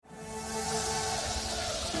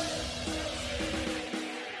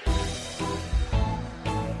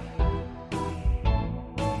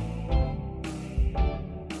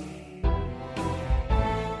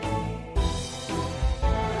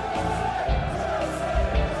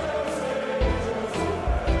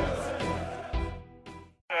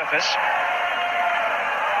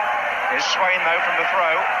Swain, though, from the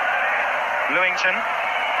throw. Lewington.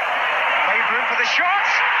 Made room for the shot.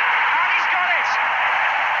 And he's got it.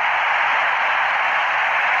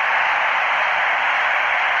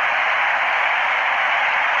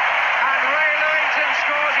 And Ray Lewington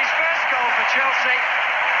scores his first goal for Chelsea.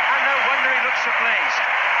 And no wonder he looks so pleased.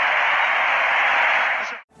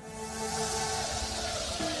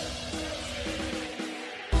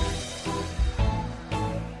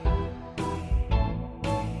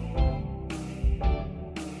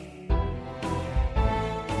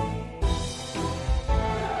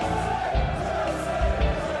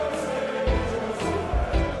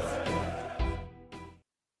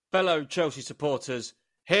 Fellow Chelsea supporters,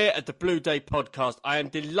 here at the Blue Day podcast, I am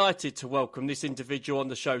delighted to welcome this individual on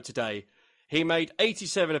the show today. He made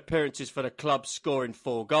 87 appearances for the club, scoring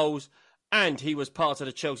 4 goals, and he was part of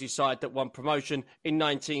the Chelsea side that won promotion in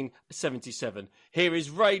 1977. Here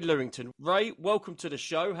is Ray Lewington. Ray, welcome to the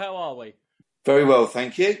show. How are we? Very well,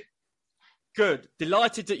 thank you. Good.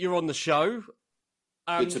 Delighted that you're on the show.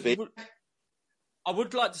 Good to be. I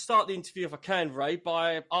would like to start the interview, if I can, Ray,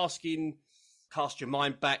 by cast your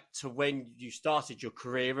mind back to when you started your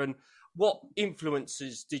career and what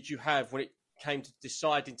influences did you have when it came to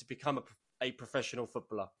deciding to become a professional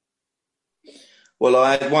footballer? Well,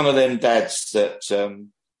 I had one of them dads that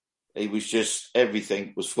he was just,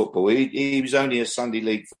 everything was football. He was only a Sunday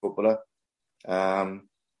league footballer,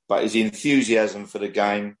 but his enthusiasm for the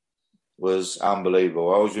game was unbelievable.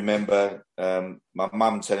 I always remember my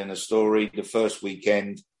mum telling a story. The first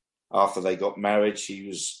weekend after they got married, she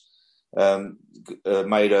was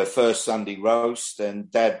made her first Sunday roast,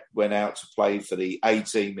 and Dad went out to play for the A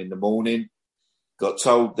team in the morning, got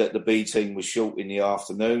told that the B team was short in the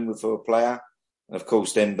afternoon for a player, and of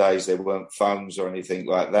course them days there weren't phones or anything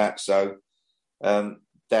like that, so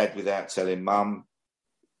Dad, without telling Mum,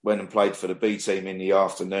 went and played for the B team in the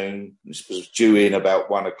afternoon. Was due in about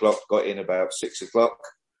 1 o'clock, got in about 6 o'clock,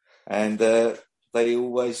 and they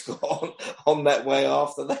always got on that way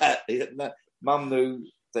after that. Mum knew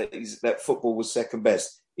that football was second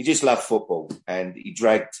best. He just loved football, and he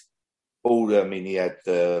dragged all them. I mean, he had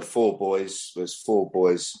 4 boys. There's 4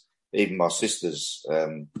 boys. Even my sisters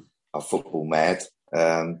are football mad.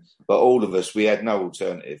 But all of us, we had no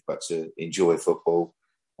alternative but to enjoy football,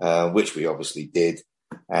 which we obviously did.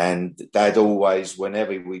 And Dad always,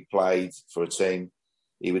 whenever we played for a team,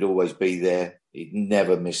 he would always be there. He'd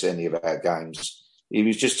never miss any of our games. He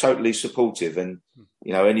was just totally supportive, and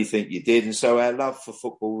anything you did. And so our love for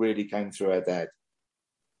football really came through our dad.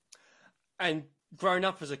 And growing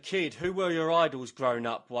up as a kid, who were your idols growing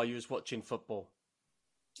up while you was watching football?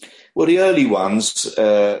 Well, the early ones,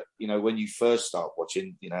 when you first start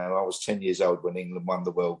watching, I was 10 years old when England won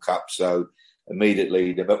the World Cup. So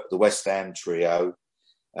immediately the West Ham trio,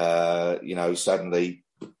 suddenly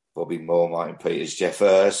Bobby Moore, Martin Peters, Jeff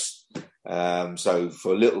Hurst. So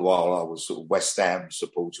for a little while, I was sort of West Ham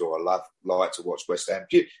supporter. I liked to watch West Ham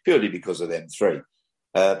purely because of them 3.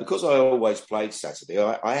 Because I always played Saturday,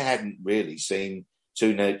 I hadn't really seen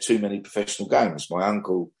too many professional games. My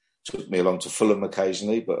uncle took me along to Fulham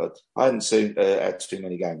occasionally, but I hadn't had too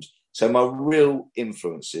many games. So my real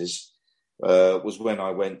influences was when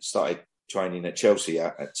I started training at Chelsea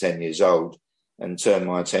at 10 years old and turned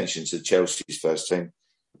my attention to Chelsea's first team.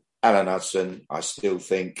 Alan Hudson, I still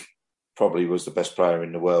think, probably was the best player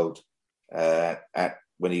in the world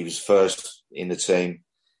when he was first in the team.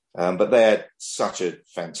 But they had such a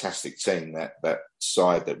fantastic team, that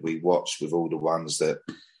side that we watched with all the ones that,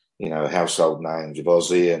 household names of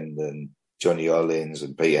Ozzy and Johnny Ollins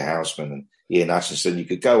and Peter Houseman and Ian Hutchinson. You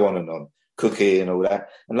could go on, Cookie and all that.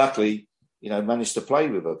 And luckily, managed to play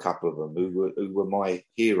with a couple of them who were my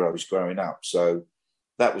heroes growing up. So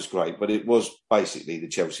that was great. But it was basically the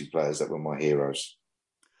Chelsea players that were my heroes.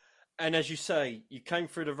 And as you say, you came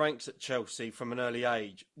through the ranks at Chelsea from an early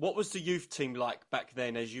age. What was the youth team like back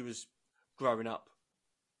then as you was growing up?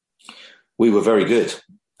 We were very good.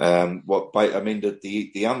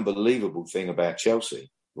 The unbelievable thing about Chelsea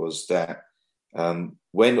was that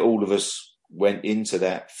when all of us went into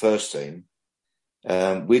that first team,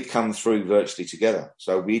 we'd come through virtually together.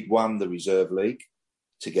 So we'd won the Reserve League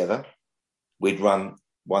together. We'd won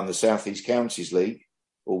the South East Counties League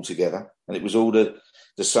all together. And it was all the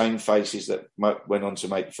same faces that went on to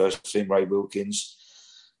make the first team: Ray Wilkins,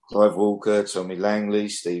 Clive Walker, Tommy Langley,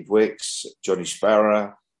 Steve Wicks, Johnny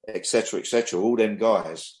Sparrow, etc., all them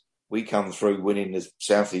guys. We come through winning the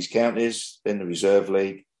South East Counties, then the Reserve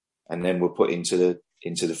League, and then were put into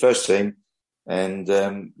the first team, and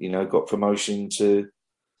got promotion to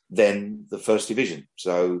then the First Division.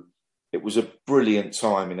 So it was a brilliant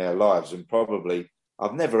time in our lives, and probably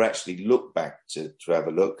I've never actually looked back to have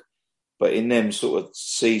a look, But in them sort of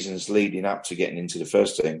seasons leading up to getting into the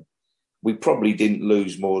first team, we probably didn't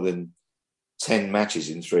lose more than 10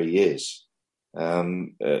 matches in 3 years,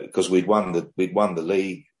 because we'd won the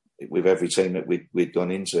league with every team that we'd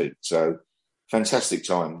gone into. So fantastic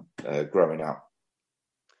time growing up.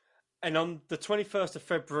 And on the 21st of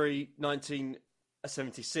February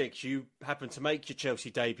 1976, you happened to make your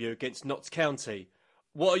Chelsea debut against Notts County.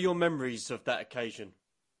 What are your memories of that occasion?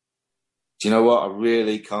 Do you know what? I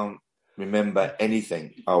really can't remember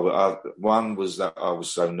anything. One was that I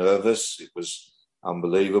was so nervous. It was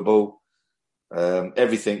unbelievable.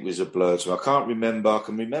 Everything was a blur. So I can't remember. I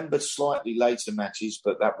can remember slightly later matches,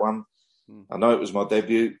 but that one, I know it was my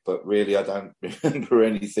debut, but really I don't remember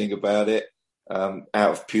anything about it. Out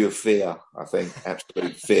of pure fear, I think.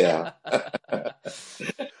 Absolute fear.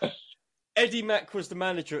 Eddie Mack was the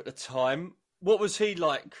manager at the time. What was he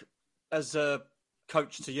like as a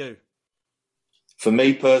coach to you? For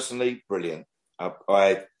me personally, brilliant.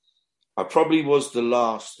 I probably was the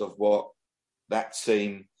last of what that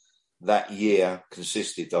team that year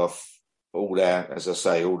consisted of. All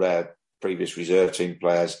our previous reserve team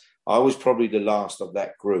players. I was probably the last of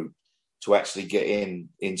that group to actually get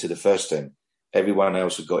into the first team. Everyone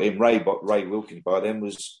else had got in. Ray Wilkins by then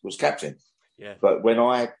was captain. Yeah. But when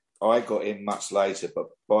I got in much later, but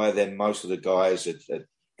by then most of the guys had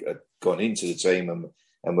gone into the team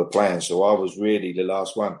and were playing. So I was really the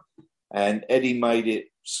last one. And Eddie made it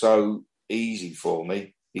so easy for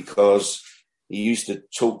me because he used to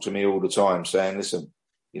talk to me all the time saying, listen,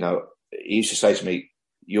 he used to say to me,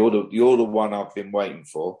 you're the one I've been waiting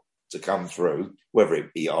for to come through, whether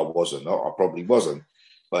it be I was or not, I probably wasn't.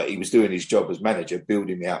 But he was doing his job as manager,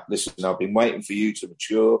 building me up. Listen, I've been waiting for you to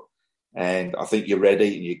mature, and I think you're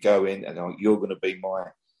ready, and you go in, and you're going to be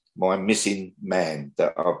my missing man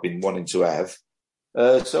that I've been wanting to have.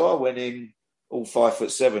 So I went in, all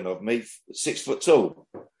 5'7" of me, 6 foot tall,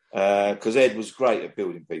 because Ed was great at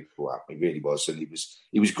building people up. He really was, and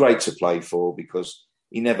he was great to play for because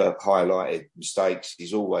he never highlighted mistakes.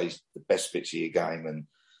 He's always the best bits of your game, and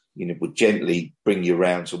would gently bring you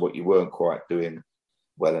around to what you weren't quite doing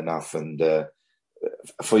well enough. And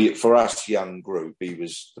for us young group, he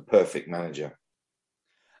was the perfect manager.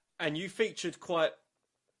 And you featured quite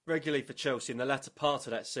regularly for Chelsea in the latter part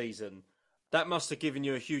of that season. That must have given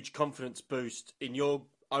you a huge confidence boost in your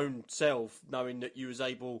own self, knowing that you was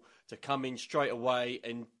able to come in straight away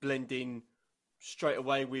and blend in straight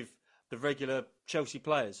away with the regular Chelsea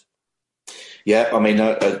players. Yeah, I mean,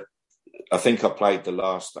 I think I played the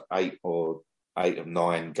last 8 of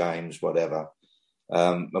 9 games, whatever.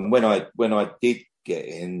 And when I did get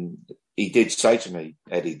in, he did say to me,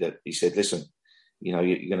 Eddie, that he said, listen, you're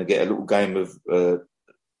going to get a little game of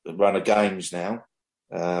run of games now.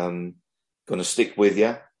 Going to stick with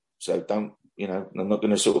you. So don't, I'm not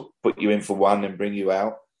going to sort of put you in for one and bring you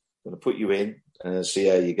out. I'm going to put you in and see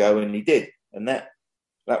how you go. And he did. And that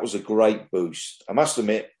was a great boost. I must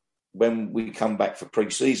admit, when we come back for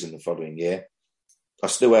pre-season the following year, I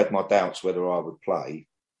still had my doubts whether I would play,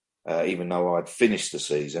 even though I'd finished the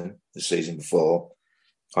season before.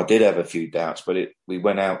 I did have a few doubts, but we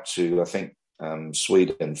went out to, I think,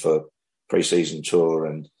 Sweden for pre-season tour,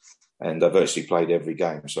 and I virtually played every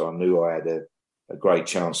game. So I knew I had a great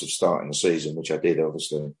chance of starting the season, which I did,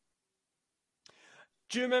 obviously.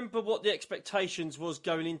 Do you remember what the expectations was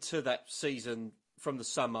going into that season from the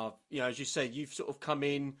summer? As you said, you've sort of come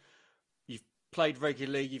in, you've played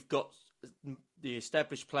regularly, you've got the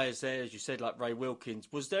established players there, as you said, like Ray Wilkins.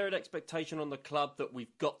 Was there an expectation on the club that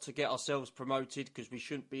we've got to get ourselves promoted because we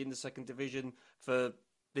shouldn't be in the second division for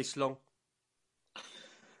this long?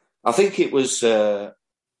 I think it was...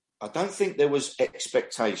 I don't think there was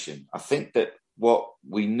expectation. I think that what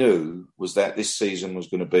we knew was that this season was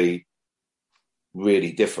going to be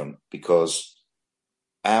really different because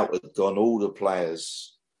out had gone all the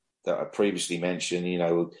players that I previously mentioned,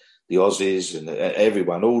 the Aussies and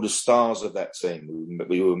everyone, all the stars of that team.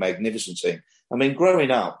 We were a magnificent team. I mean,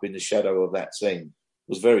 growing up in the shadow of that team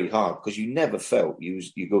was very hard because you never felt you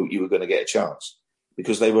were going to get a chance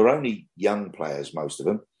because they were only young players, most of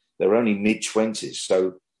them. They were only mid-20s.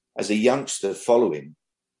 So as a youngster following,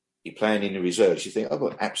 you're playing in the reserves, you think, I've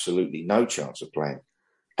got absolutely no chance of playing.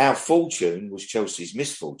 Our fortune was Chelsea's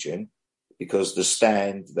misfortune because the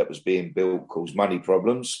stand that was being built caused money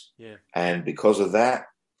problems. Yeah. And because of that,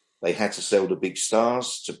 they had to sell the big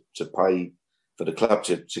stars to pay for the club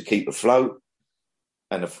to keep afloat.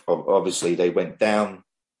 And obviously they went down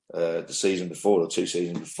the season before or 2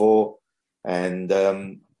 seasons before. And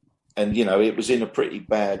it was in a pretty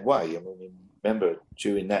bad way. I mean, remember,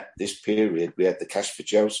 during this period, we had the Cash for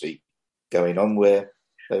Chelsea going on where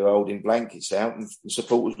they were holding blankets out, and the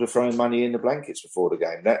supporters were throwing money in the blankets before the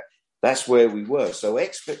game. That's where we were. So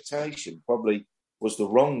expectation probably was the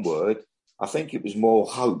wrong word. I think it was more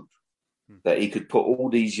hope that he could put all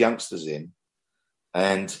these youngsters in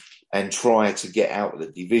and try to get out of the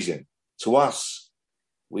division. To us,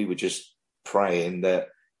 we were just praying that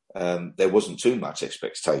there wasn't too much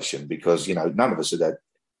expectation because, none of us had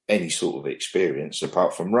any sort of experience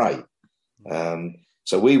apart from Ray.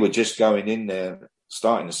 So we were just going in there,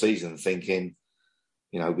 starting the season thinking,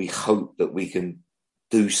 we hope that we can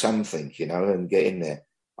do something, and get in there.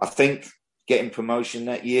 I think getting promotion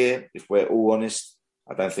that year, if we're all honest,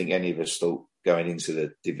 I don't think any of us thought going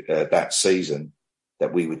into that season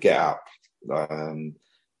that we would get up.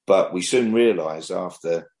 But we soon realised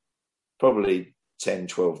after probably 10,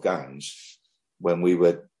 12 games, when we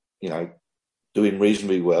were, doing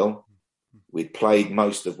reasonably well, we'd played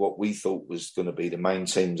most of what we thought was going to be the main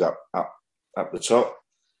teams up the top.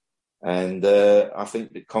 And I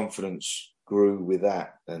think the confidence grew with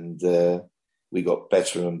that. And we got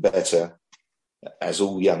better and better, as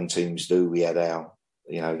all young teams do. We had our,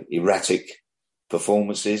 erratic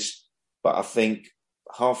performances. But I think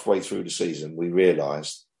halfway through the season, we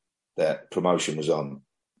realised that promotion was on,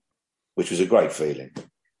 which was a great feeling.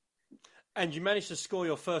 And you managed to score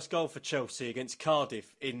your first goal for Chelsea against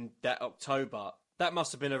Cardiff in that October. That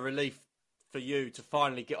must have been a relief for you to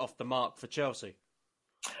finally get off the mark for Chelsea.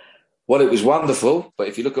 Well, it was wonderful. But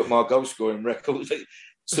if you look at my goal scoring record,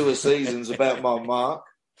 2 seasons about my mark.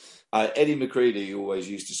 Eddie McCready always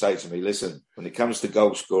used to say to me, listen, when it comes to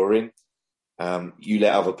goal scoring, you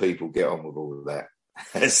let other people get on with all of that.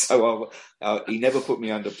 So he never put me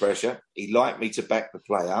under pressure. He liked me to back the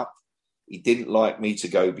play up. He didn't like me to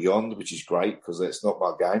go beyond, which is great because that's not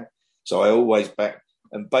my game. So I always back.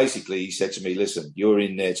 And basically he said to me, listen, you're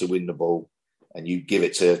in there to win the ball and you give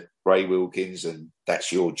it to Ray Wilkins and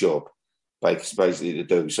that's your job basically to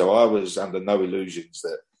do. So I was under no illusions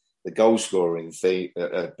that the goal scoring thing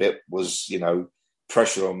bit was,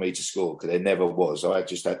 pressure on me to score because there never was. I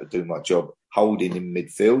just had to do my job holding in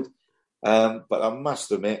midfield. But I must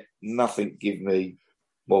admit, nothing gave me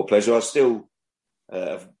more pleasure. I still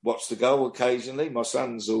watch the goal occasionally. My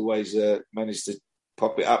son's always managed to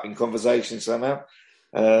pop it up in conversation somehow.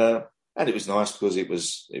 And it was nice because it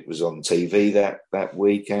was on TV that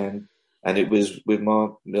weekend, and it was with my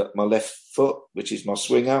left foot, which is my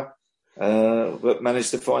swinger, but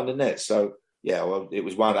managed to find the net. So yeah, well, it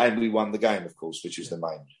was one, and we won the game, of course, which was the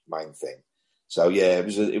main thing. So yeah, it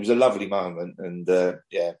was a lovely moment, and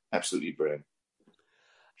absolutely brilliant.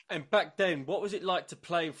 And back then, what was it like to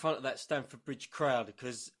play in front of that Stamford Bridge crowd?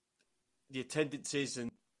 Because the attendances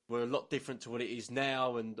were a lot different to what it is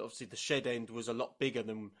now, and obviously the shed end was a lot bigger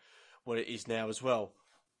than what it is now as well.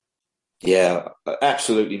 Yeah,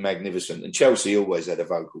 absolutely magnificent. And Chelsea always had a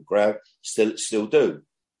vocal crowd, still do.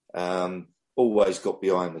 Always got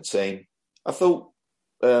behind the team. I thought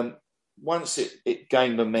once it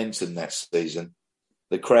gained momentum that season,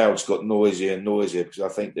 the crowds got noisier and noisier because I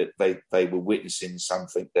think that they were witnessing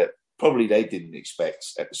something that probably they didn't expect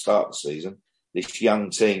at the start of the season. This young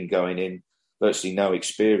team going in, virtually no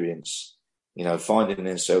experience, finding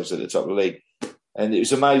themselves at the top of the league. And it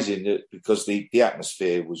was amazing that because the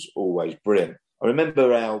atmosphere was always brilliant. I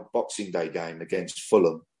remember our Boxing Day game against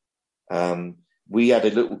Fulham. We had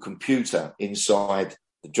a little computer inside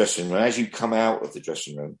the dressing room. As you come out of the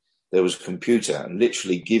dressing room, there was a computer and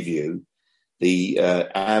literally give you the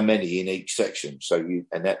how many in each section.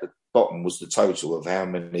 And at the bottom was the total of how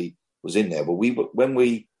many was in there. Well, when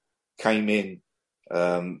we came in,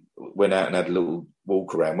 went out and had a little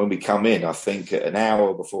walk around. When we come in, I think an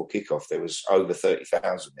hour before kickoff, there was over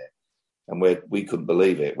 30,000 there, and we couldn't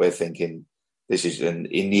believe it. We're thinking this is, and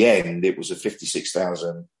in the end, it was a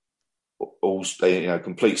 56,000 all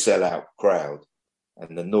complete sellout crowd,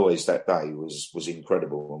 and the noise that day was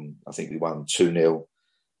incredible. And I think we won 2-0.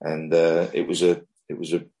 And it was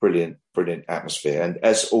a brilliant atmosphere, and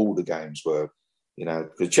as all the games were,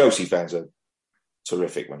 because Chelsea fans are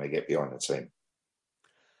terrific when they get behind the team.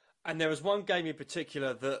 And there was one game in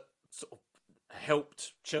particular that sort of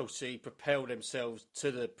helped Chelsea propel themselves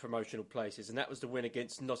to the promotional places, and that was the win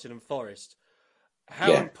against Nottingham Forest.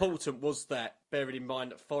 How important was that, bearing in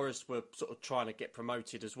mind that Forest were sort of trying to get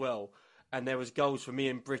promoted as well, and there was goals from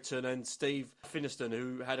Ian Britton and Steve Finiston,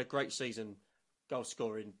 who had a great season goal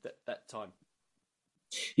scoring that time.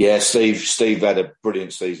 Yeah, Steve had a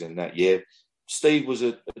brilliant season that year. Steve was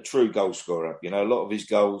a true goal scorer. A lot of his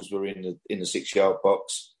goals were in the 6-yard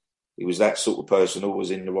box. He was that sort of person,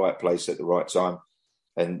 always in the right place at the right time.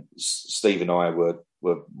 And Steve and I were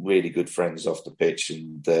really good friends off the pitch.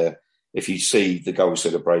 And if you see the goal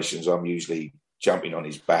celebrations, I'm usually jumping on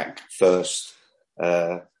his back first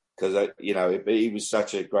because he was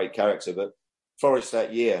such a great character. But Forest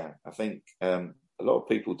that year, I think a lot of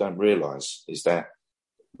people don't realise is that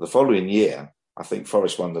the following year, I think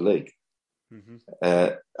Forest won the league.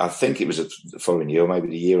 Mm-hmm. I think it was the following year, or maybe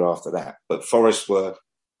the year after that. But Forest were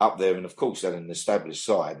up there, and of course, had an established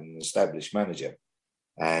side and an established manager.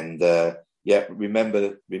 And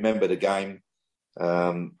remember the game.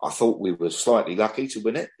 I thought we were slightly lucky to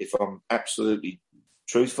win it, if I'm absolutely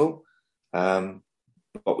truthful.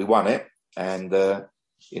 But we won it, and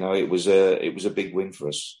it was a big win for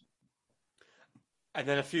us. And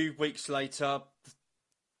then a few weeks later,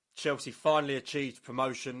 Chelsea finally achieved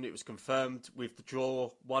promotion. It was confirmed with the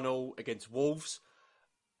draw 1-1 against Wolves.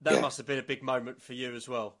 That must have been a big moment for you as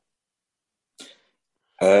well.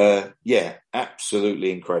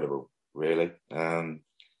 Absolutely incredible, really.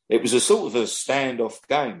 It was a sort of a standoff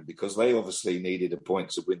game because they obviously needed a point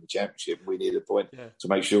to win the championship. We needed a point to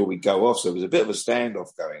make sure we go off. So it was a bit of a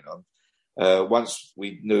standoff going on. Once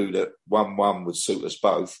we knew that 1-1 would suit us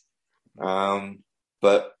both.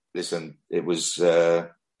 But listen, it was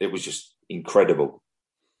just incredible.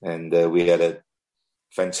 And we had a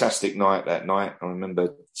fantastic night that night. I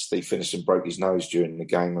remember Steve Finison broke his nose during the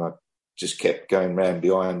game, and I just kept going round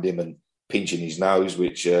behind him and pinching his nose,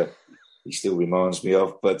 which he still reminds me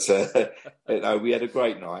of. But we had a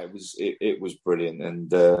great night. It was brilliant,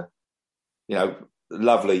 and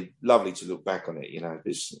lovely to look back on it.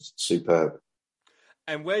 It's superb.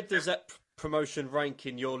 And where does that promotion rank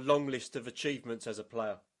in your long list of achievements as a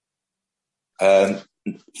player?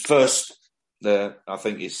 First, I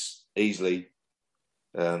think it's easily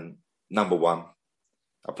number one.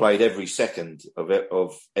 I played every second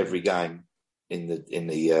of every game in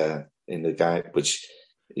the game, which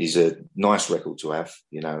is a nice record to have.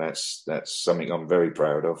 That's something I'm very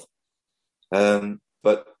proud of.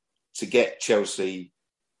 But to get Chelsea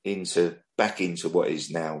back into what is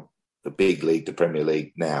now the big league, the Premier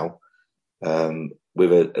League now,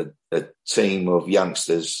 with a team of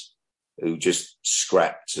youngsters who just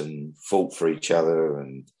scrapped and fought for each other,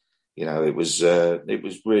 and it was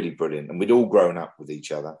really brilliant, and we'd all grown up with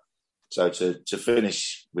each other. So to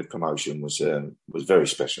finish with promotion was very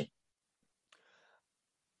special.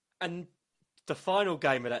 And the final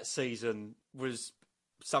game of that season was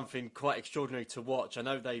something quite extraordinary to watch. I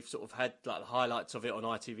know they've sort of had like the highlights of it on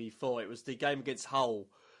ITV4. It was the game against Hull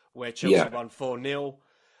where Chelsea won 4-0.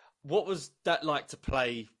 What was that like to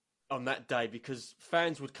play on that day? Because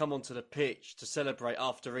fans would come onto the pitch to celebrate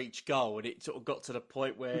after each goal, and it sort of got to the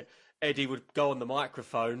point where Eddie would go on the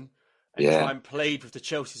microphone and try and plead with the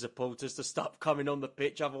Chelsea supporters to stop coming on the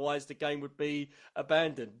pitch, otherwise the game would be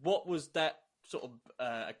abandoned. What was that sort of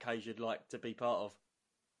occasion like to be part of?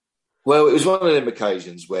 Well, it was one of them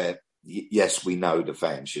occasions where, yes, we know the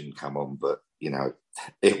fans shouldn't come on, but,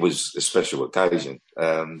 it was a special occasion.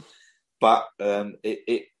 But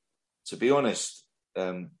to be honest,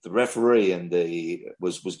 the referee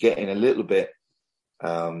was getting a little bit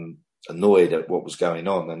annoyed at what was going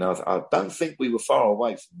on, and I don't think we were far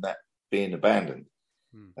away from that being abandoned.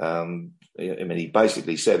 He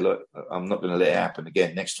basically said, "Look, I'm not going to let it happen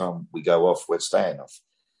again. Next time we go off, we're staying off."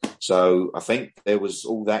 So I think there was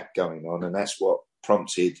all that going on, and that's what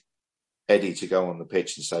prompted Eddie to go on the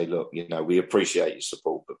pitch and say, "Look, we appreciate your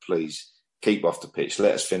support, but please keep off the pitch.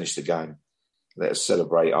 Let us finish the game. Let us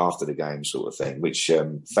celebrate after the game," sort of thing, which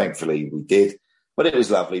thankfully we did. But it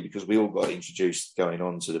was lovely because we all got introduced going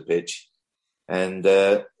on to the pitch, and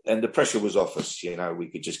the pressure was off us. We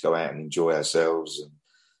could just go out and enjoy ourselves. And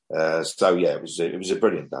it was a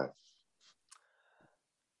brilliant day.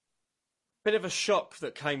 Bit of a shock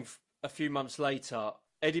that came a few months later.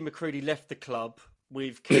 Eddie McCreadie left the club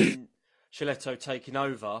with Ken Chiletto taking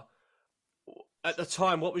over. At the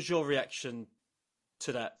time, what was your reaction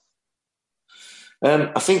to that?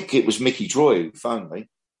 I think it was Mickey Droy who phoned me.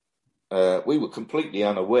 We were completely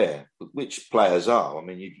unaware, which players are. I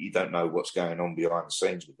mean, you don't know what's going on behind the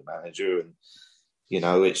scenes with the manager, and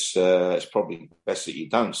it's probably best that you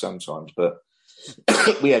don't sometimes. But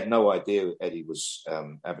we had no idea Eddie was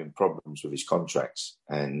having problems with his contracts,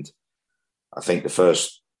 and I think the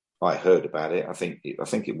first I heard about it, I think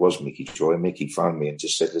it was Mickey Droy. Mickey phoned me and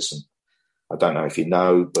just said, "Listen, I don't know if you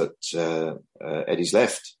know, but Eddie's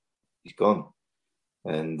left. He's gone."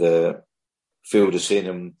 And filled us in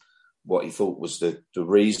on what he thought was the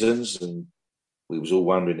reasons, and we was all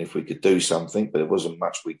wondering if we could do something, but there wasn't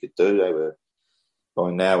much we could do.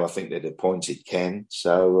 By now, I think they'd appointed Ken.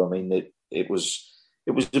 So, I mean, it was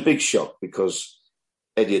a big shock because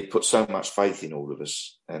Eddie had put so much faith in all of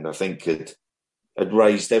us, and I think had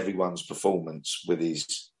raised everyone's performance with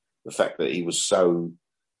the fact that he was so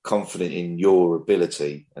confident in your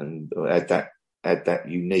ability and had that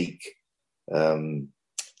unique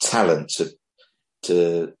talent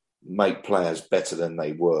to make players better than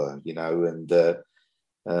they were,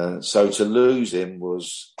 and so to lose him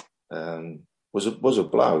was a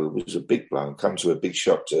blow. It was a big blow. It come to a big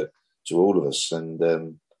shock to all of us,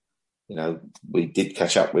 and we did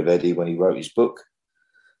catch up with Eddie when he wrote his book,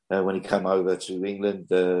 when he came over to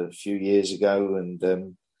England a few years ago,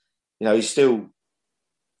 and he's still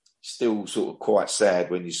sort of quite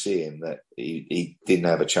sad when you see him that he didn't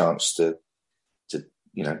have a chance to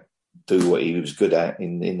do what he was good at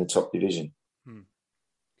in the top division.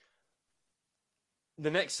 The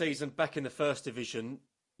next season, back in the first division,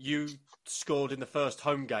 you scored in the first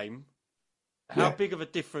home game. How big of a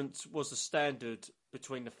difference was the standard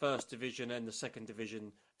between the first division and the second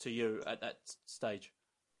division to you at that stage?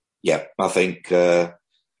 Yeah, I think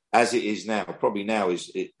as it is now, probably now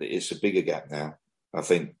it's a bigger gap now. I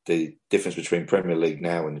think the difference between Premier League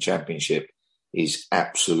now and the Championship is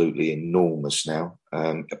absolutely enormous now.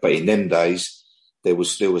 But in them days, there was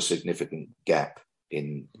still a significant gap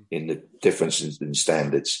in the differences in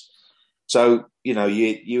standards. So,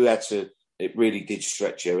 you had to, it really did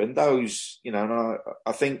stretch you. And those, and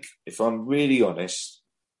I think, if I'm really honest,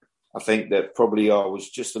 I think that probably I was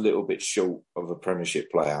just a little bit short of a Premiership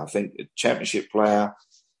player. I think a Championship player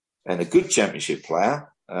and a good Championship player,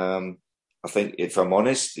 I think, if I'm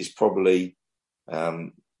honest, is probably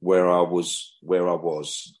where I was.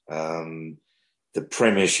 The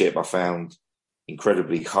Premiership I found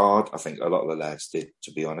incredibly hard. I think a lot of the lads did,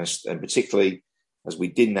 to be honest, and particularly as we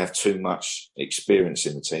didn't have too much experience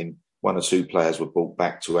in the team. One or two players were brought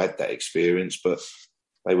back to add that experience, but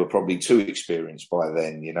they were probably too experienced by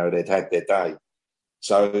then. They'd had their day.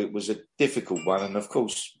 So it was a difficult one. And of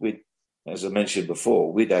course, as I mentioned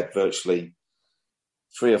before, we'd had virtually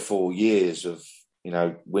 3 or 4 years of,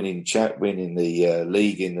 winning the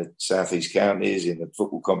league in the South East counties, in the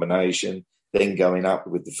football combination, then going up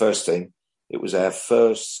with the first team. It was our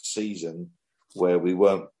first season where we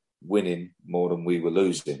weren't winning more than we were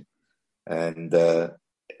losing. And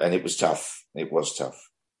it was tough. It was tough.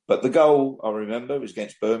 But the goal, I remember, was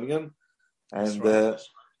against Birmingham. And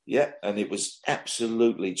and it was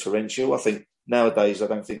absolutely torrential. I think nowadays, I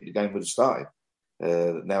don't think the game would have started.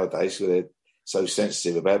 Nowadays, they're so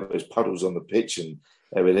sensitive about it. There's puddles on the pitch and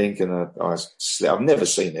everything. And I've never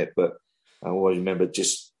seen it, but I always remember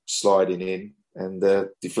just sliding in and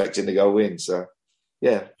deflecting the goal in. So,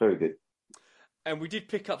 yeah, very good. And we did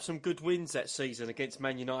pick up some good wins that season against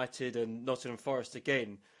Man United and Nottingham Forest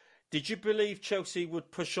again. Did you believe Chelsea would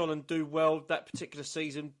push on and do well that particular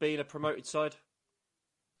season, being a promoted side?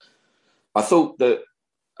 I thought that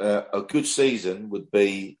a good season would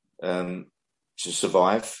be to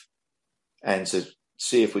survive and to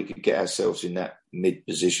see if we could get ourselves in that mid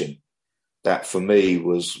position. That for me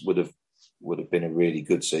would have been a really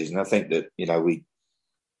good season. I think that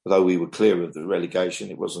although we were clear of the relegation,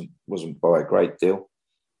 it wasn't by a great deal,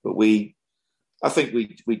 but I think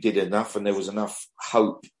we did enough, and there was enough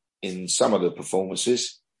hope in some of the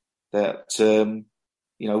performances that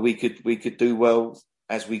we could do well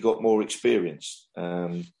as we got more experience.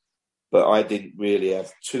 But I didn't really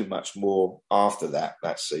have too much more after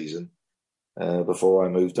that season before I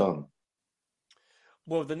moved on.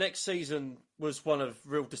 Well, the next season was one of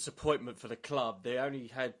real disappointment for the club. They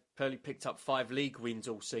only picked up 5 league wins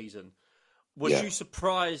all season. Was you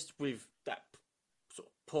surprised with that sort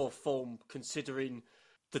of poor form, considering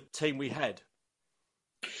the team we had?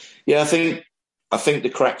 Yeah, I think the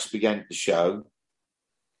cracks began to show.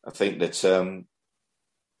 I think that the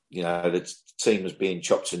team was being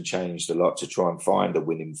chopped and changed a lot to try and find a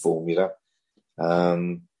winning formula.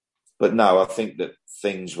 But no, I think that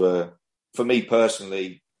things were, for me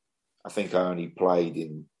personally, I think I only played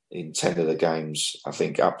in 10 of the games, I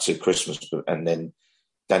think up to Christmas. And then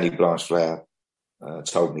Danny Blanchflower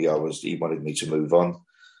told me he wanted me to move on.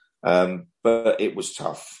 But it was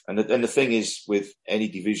tough. And the thing is, with any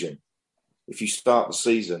division, if you start the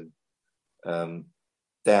season down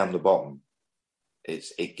the bottom,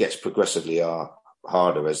 it gets progressively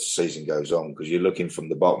harder as the season goes on, because you're looking from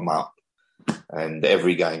the bottom up, and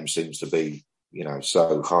every game seems to be,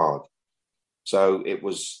 so hard. So it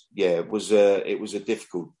was a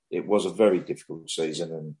very difficult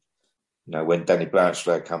season. And, when Danny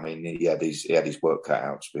Blanchflower came in, he had his work cut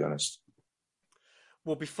out, to be honest.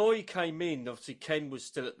 Well, before he came in, obviously Ken was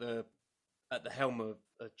still at the helm of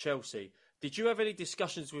Chelsea. Did you have any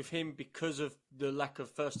discussions with him because of the lack of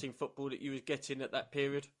first team football that you were getting at that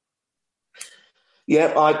period?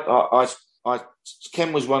 Yeah, I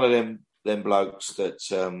Ken was one of them blokes that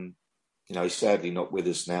he's sadly not with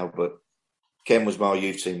us now, but Ken was my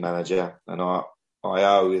youth team manager, and I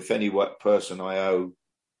owe, if any person I owe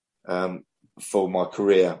for my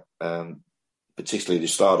career, particularly the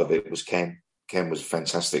start of it, was Ken. Ken was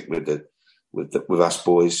fantastic with us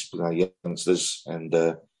boys, with our youngsters,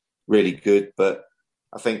 and really good. But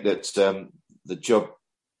I think that the job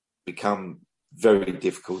become very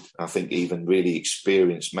difficult. I think even really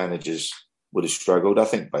experienced managers would have struggled. I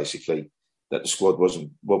think basically that the squad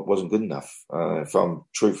wasn't good enough. If I'm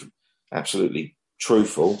absolutely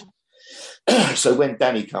truthful. So when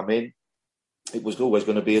Danny come in, it was always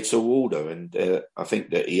going to be a tall order, and I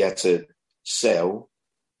think that he had to sell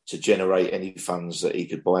to generate any funds that he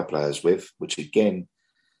could buy players with, which again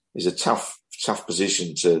is a tough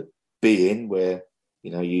position to be in, where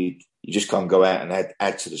you just can't go out and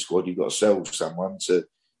add to the squad. You've got to sell someone to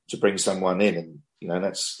bring someone in, and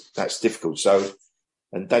that's difficult. So,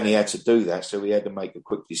 and Danny had to do that, so he had to make a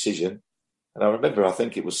quick decision. And I remember, I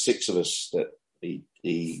think it was 6 of us that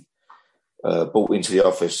he brought into the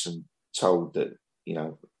office and told that,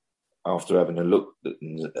 after having a look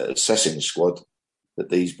and assessing the squad, that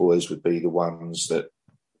these boys would be the ones that,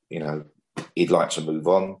 he'd like to move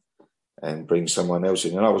on and bring someone else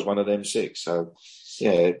in. And I was one of them 6. So,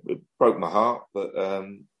 yeah, it broke my heart, but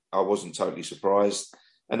I wasn't totally surprised.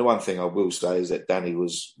 And the one thing I will say is that Danny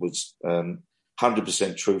was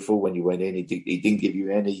 100% truthful when you went in. He didn't give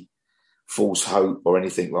you any false hope or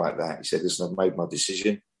anything like that. He said, listen, I've made my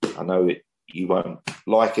decision. I know you won't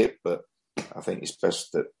like it, but I think it's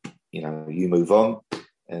best that, you move on,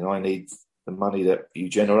 and I need the money that you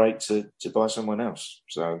generate to buy someone else.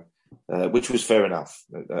 So, which was fair enough.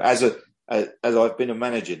 As I've been a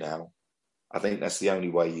manager now, I think that's the only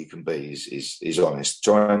way you can be is honest.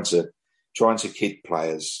 Trying to kid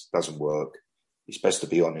players doesn't work. It's best to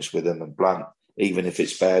be honest with them and blunt, even if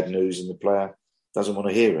it's bad news and the player doesn't want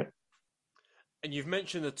to hear it. And you've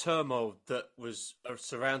mentioned the turmoil that was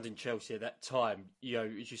surrounding Chelsea at that time.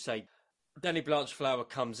 As you say, Danny Blanchflower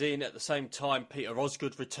comes in. At the same time, Peter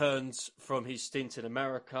Osgood returns from his stint in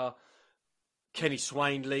America. Kenny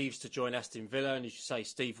Swain leaves to join Aston Villa. And as you say,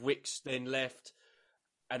 Steve Wicks then left.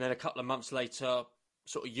 And then a couple of months later,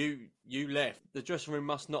 sort of you left. The dressing room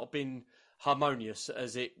must not have been harmonious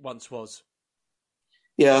as it once was.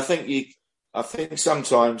 Yeah, I think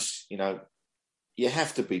sometimes, you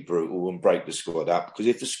have to be brutal and break the squad up, because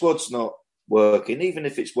if the squad's not working, even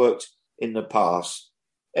if it's worked in the past,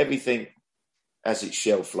 everything has its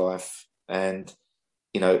shelf life, and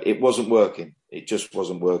it wasn't working. It just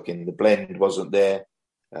wasn't working. The blend wasn't there.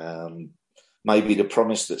 Maybe the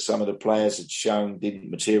promise that some of the players had shown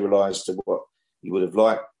didn't materialise to what you would have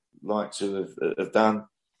liked to have done.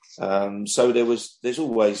 So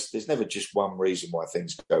there's never just one reason why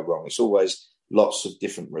things go wrong. It's always lots of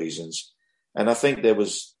different reasons. And I think it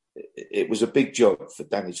was a big job for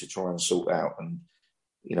Danny to try and sort out. And,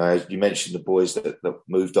 as you mentioned, the boys that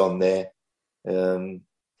moved on there,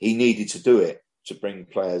 he needed to do it to bring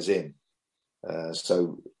players in.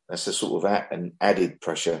 So that's a sort of an added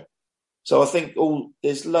pressure. So I think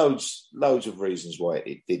there's loads of reasons why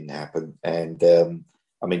it didn't happen. And,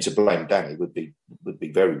 to blame Danny would be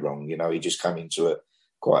very wrong. He just came into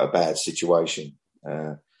quite a bad situation.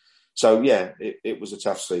 So, yeah, it was a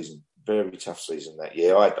tough season. Very tough season that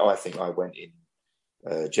year. I think I went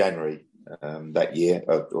in January that year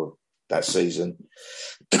or that season,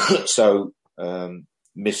 so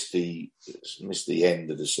missed the end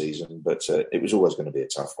of the season. But it was always going to be a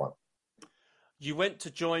tough one. You went to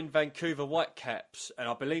join Vancouver Whitecaps, and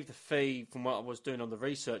I believe the fee, from what I was doing on the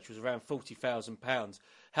research, was around £40,000.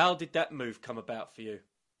 How did that move come about for you?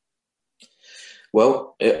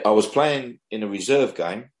 Well, I was playing in a reserve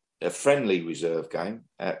game, a friendly reserve game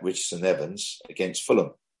at Richardson Evans against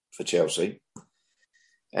Fulham for Chelsea.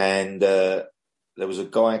 And there was a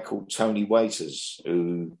guy called Tony Waiters,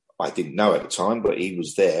 who I didn't know at the time, but he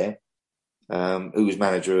was there, who was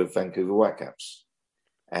manager of Vancouver Whitecaps.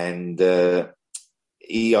 And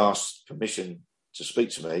he asked permission to speak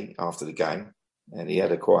to me after the game. And he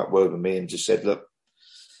had a quiet word with me and just said, look,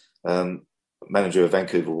 manager of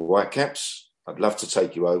Vancouver Whitecaps, I'd love to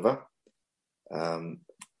take you over.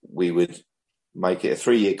 We would make it a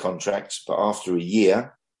 3-year contract, but after a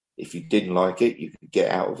year, if you didn't like it, you could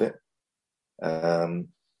get out of it.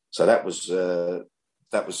 So that was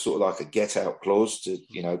sort of like a get out clause to,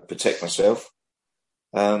 protect myself.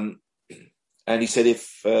 And he said,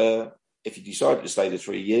 if you decided to stay the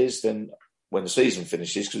 3 years, then when the season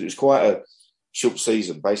finishes, because it was quite a short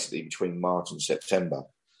season, basically between March and September.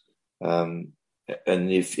 And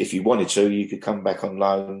if you wanted to, you could come back on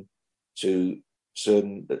loan to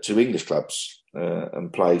English clubs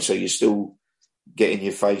and play. So you're still getting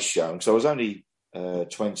your face shown. So I was only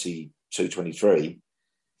 20 2:23.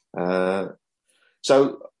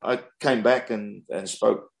 So I came back and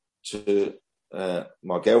spoke to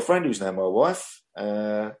my girlfriend, who's now my wife,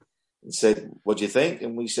 and said, "What do you think?"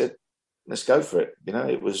 And we said, "Let's go for it." You know,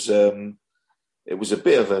 it was a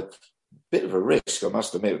bit of a risk, I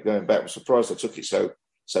must admit. Going back, I was surprised I took it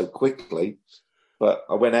so quickly, but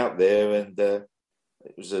I went out there and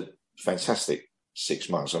it was a fantastic 6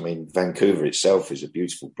 months. I mean, Vancouver itself is a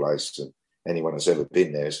beautiful place, and anyone that's ever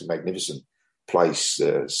been there, it's a magnificent place,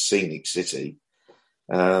 scenic city.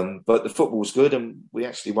 But the football was good, and we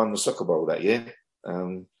actually won the Soccer Bowl that year,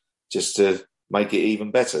 just to make it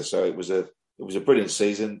even better. So it was a brilliant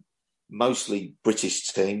season, mostly British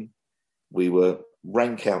team. We were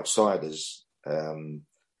rank outsiders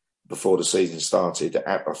before the season started.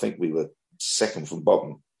 I think we were second from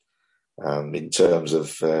bottom in terms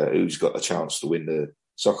of who's got a chance to win the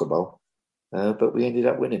Soccer Bowl. But we ended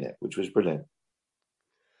up winning it, which was brilliant.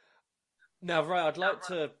 Now, Ray, I'd like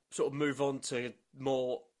to sort of move on to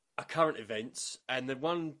more current events, and the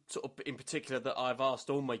one sort of in particular that I've asked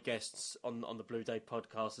all my guests on the Blue Day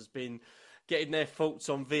podcast has been getting their thoughts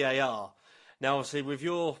on VAR. Now, obviously, with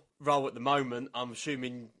your role at the moment, I'm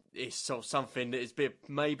assuming it's sort of something that is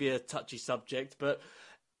maybe a touchy subject, but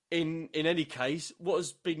in any case, what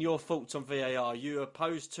has been your thoughts on VAR? Are you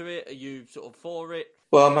opposed to it? Are you sort of for it?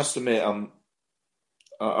 Well, I must admit,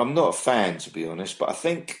 I'm not a fan, to be honest, but I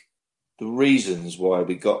think the reasons why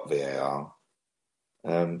we got VAR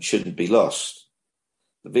shouldn't be lost.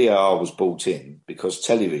 The VAR was brought in because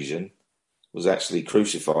television was actually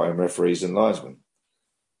crucifying referees and linesmen,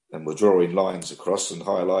 and were drawing lines across and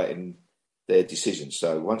highlighting their decisions.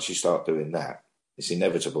 So once you start doing that, it's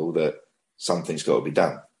inevitable that something's got to be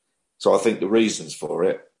done. So I think the reasons for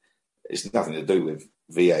it, it's nothing to do with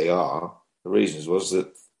VAR. The reasons was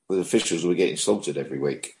that the officials were getting slaughtered every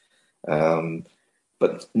week.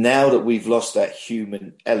 But now that we've lost that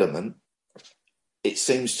human element, it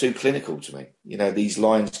seems too clinical to me. You know, these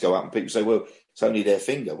lines go up and people say, well, it's only their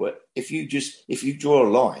finger. Well, if you draw a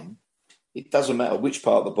line, it doesn't matter which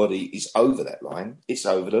part of the body is over that line, it's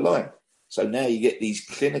over the line. So now you get these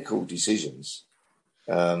clinical decisions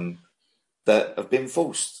that have been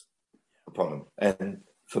forced upon them. And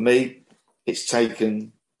for me, it's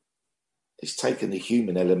taken the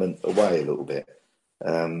human element away a little bit.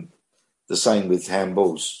 The same with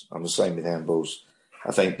handballs. I'm the same with handballs.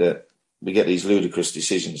 I think that we get these ludicrous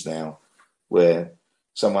decisions now where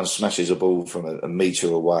someone smashes a ball from a metre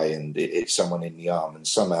away and it hits someone in the arm, and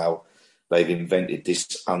somehow they've invented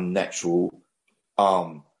this unnatural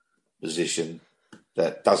arm position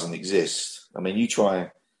that doesn't exist. I mean, you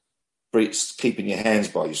try keeping your hands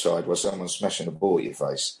by your side while someone's smashing a ball at your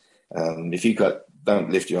face. If you don't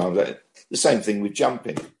lift your arms, the same thing with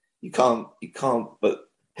jumping. You can't but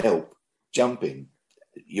help jumping.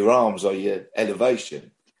 Your arms are your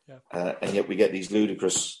elevation, and yet we get these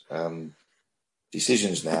ludicrous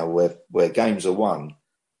decisions now where games are won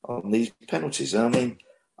on these penalties. And I mean,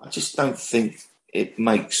 I just don't think it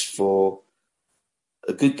makes for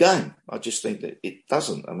a good game. I just think that it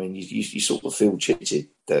doesn't. I mean, you sort of feel cheated.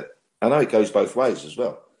 That I know it goes both ways as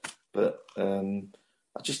well, but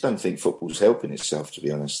I just don't think football's helping itself, to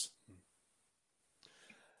be honest.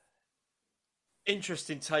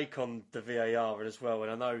 Interesting take on the VAR as well,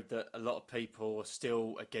 and I know that a lot of people are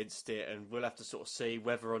still against it, and we'll have to sort of see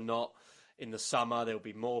whether or not in the summer there'll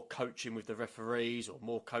be more coaching with the referees or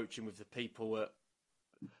more coaching with the people at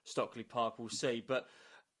Stockley Park. We'll see. But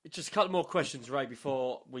just a couple more questions, Ray,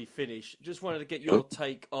 before we finish. Just wanted to get your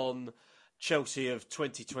take on Chelsea of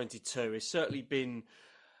 2022. It's certainly been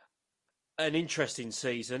an interesting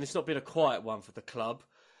season. It's not been a quiet one for the club.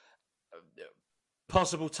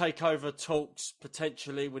 Possible takeover talks,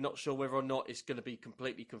 potentially. We're not sure whether or not it's going to be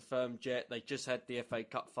completely confirmed yet. They just had the FA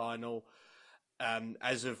Cup final.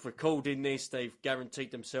 As of recording this, they've guaranteed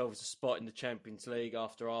themselves a spot in the Champions League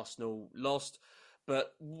after Arsenal lost.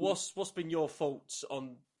 But what's been your thoughts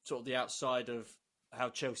on sort of the outside of how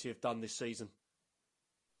Chelsea have done this season?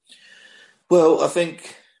 Well, I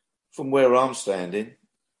think from where I'm standing,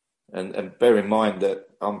 and bear in mind that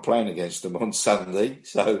I'm playing against them on Sunday,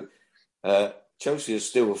 so Chelsea is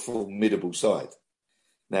still a formidable side.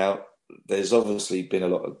 Now, there's obviously been a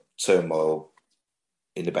lot of turmoil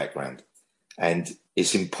in the background, and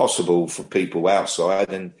it's impossible for people outside,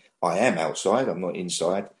 and I am outside, I'm not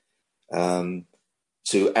inside,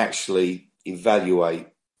 to actually evaluate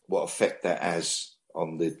what effect that has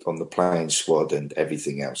on the playing squad and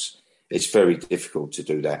everything else. It's very difficult to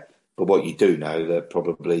do that. But what you do know, that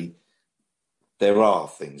probably there are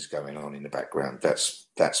things going on in the background. That's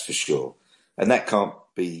for sure. And that can't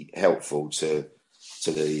be helpful to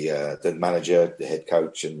to the manager, the head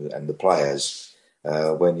coach, and the players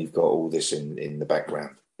when you've got all this in the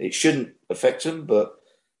background. It shouldn't affect them, but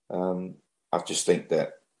I just think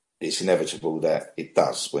that it's inevitable that it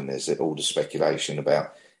does when there's all the speculation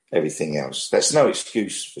about everything else. That's no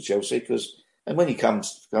excuse for Chelsea and when you come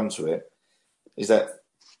to it, is that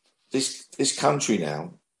this country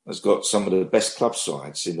now has got some of the best club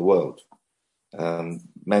sides in the world.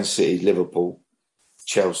 Man City, Liverpool,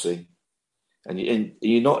 Chelsea, and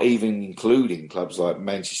you're not even including clubs like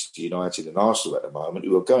Manchester United and Arsenal at the moment,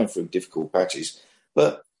 who are going through difficult patches,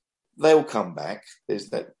 but they'll come back. There's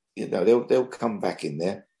that, they'll come back in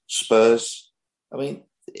there. Spurs. I mean,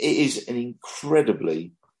 it is an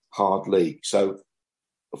incredibly hard league. So,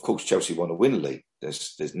 of course, Chelsea want to win the league.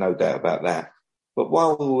 There's no doubt about that. But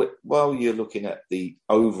while you're looking at the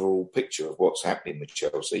overall picture of what's happening with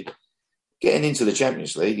Chelsea, getting into the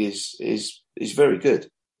Champions League is very good.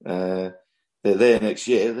 They're there next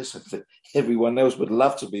year. Listen, everyone else would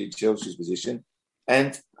love to be in Chelsea's position,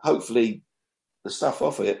 and hopefully the stuff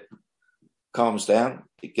off it calms down,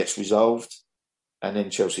 it gets resolved, and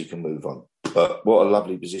then Chelsea can move on. But what a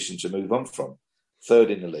lovely position to move on from.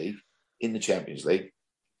 Third in the league, in the Champions League.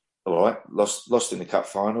 All right, lost in the cup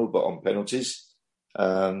final, but on penalties.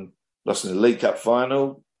 Lost in the League Cup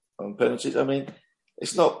final on penalties. I mean,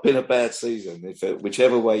 it's not been a bad season.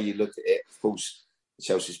 Whichever way you look at it, of course, the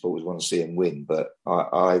Chelsea supporters want to see them win, but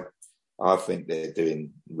I think they're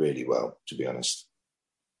doing really well, to be honest.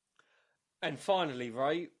 And finally,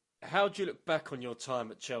 Ray, how do you look back on your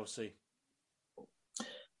time at Chelsea?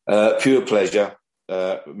 Pure pleasure.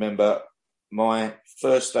 Remember, my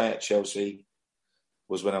first day at Chelsea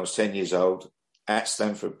was when I was 10 years old at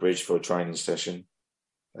Stamford Bridge for a training session.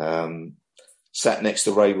 Sat next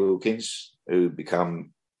to Ray Wilkins, who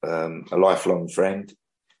become a lifelong friend.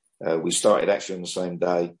 We started actually on the same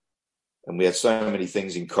day, and we had so many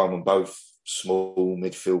things in common, both small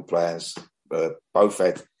midfield players, both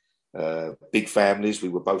had big families. We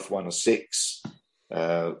were both one of six.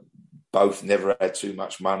 Both never had too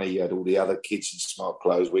much money. You had all the other kids in smart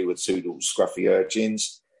clothes. We were two little scruffy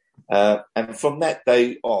urchins. And from that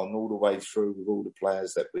day on, all the way through with all the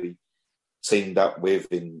players that we teamed up with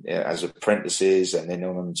as apprentices and then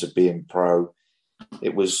on to being pro,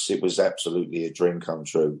 it was absolutely a dream come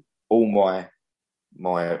true. All my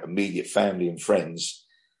immediate family and friends,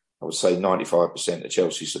 I would say 95% of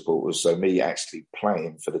Chelsea supporters. So me actually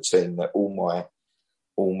playing for the team that all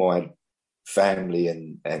my family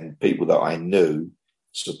and people that I knew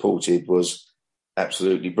supported was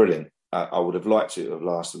absolutely brilliant. I would have liked it to have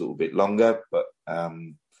lasted a little bit longer, but I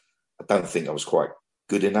don't think I was quite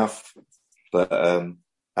good enough. But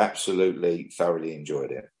absolutely thoroughly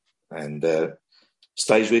enjoyed it, and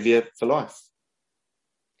stays with you for life.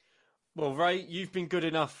 Well, Ray, you've been good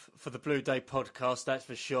enough for the Blue Day podcast, that's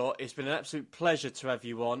for sure. It's been an absolute pleasure to have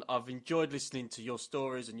you on. I've enjoyed listening to your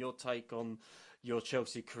stories and your take on your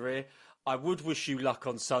Chelsea career. I would wish you luck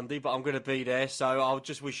on Sunday, but I'm going to be there, so I'll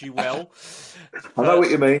just wish you well. I know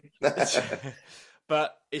what you mean.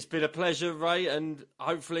 But it's been a pleasure, Ray, and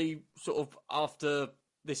hopefully sort of after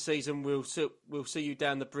this season we'll see you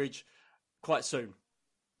down the bridge quite soon.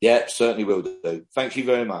 Yeah, certainly will do. Thank you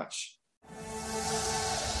very much.